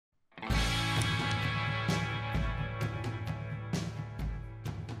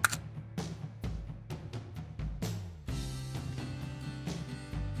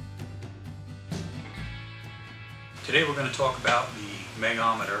Today we're going to talk about the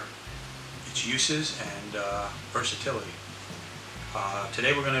Megohmmeter, its uses and versatility.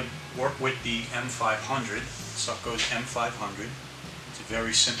 Today we're going to work with the M500, Supco's M500. It's a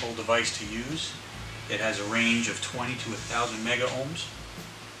very simple device to use. It has a range of 20 to 1,000 megohms.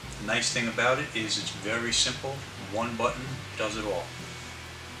 The nice thing about it is it's very simple. One button does it all.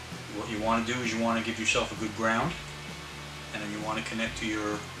 What you want to do is you want to give yourself a good ground, and then you want to connect to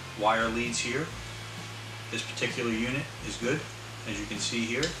your wire leads here. This particular unit is good, as you can see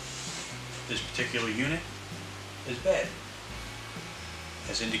here. This particular unit is bad,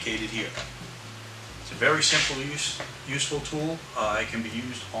 as indicated here. It's a very simple useful tool. It can be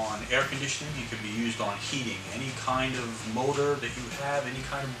used on air conditioning, it can be used on heating, any kind of motor that you have, any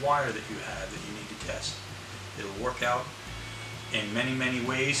kind of wire that you have that you need to test. It'll work out in many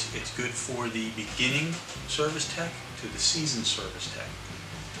ways. It's good for the beginning service tech to the seasoned service tech.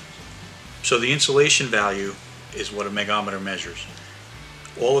 So the insulation value is what a Megohmmeter measures.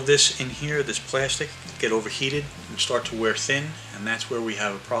 All of this in here, this plastic, get overheated and start to wear thin, and that's where we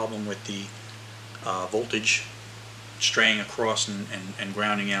have a problem with the voltage straying across and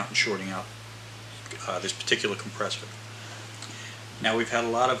grounding out and shorting out this particular compressor. Now, we've had a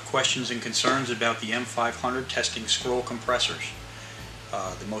lot of questions and concerns about the M500 testing scroll compressors.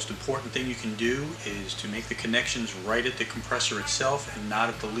 The most important thing you can do is to make the connections right at the compressor itself and not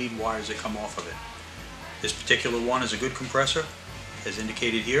at the lead wires that come off of it. This particular one is a good compressor, as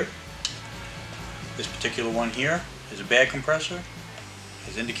indicated here. This particular one here is a bad compressor,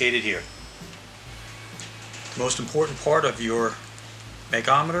 as indicated here. The most important part of your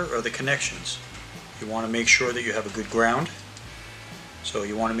Megohmmeter are the connections. You want to make sure that you have a good ground. So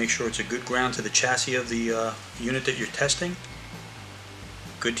you want to make sure it's a good ground to the chassis of the unit that you're testing.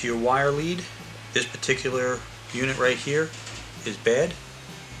 Good to your wire lead. This particular unit right here is bad,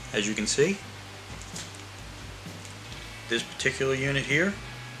 as you can see. This particular unit here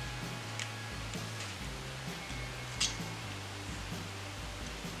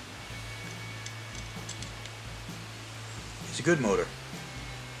is a good motor,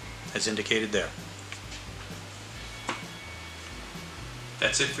 as indicated there.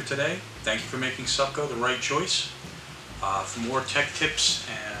 That's it for today. Thank you for making Supco the right choice. For more tech tips,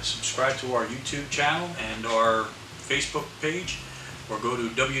 subscribe to our YouTube channel and our Facebook page, or go to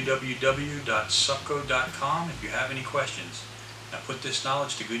www.supco.com if you have any questions. Now put this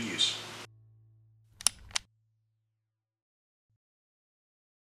knowledge to good use.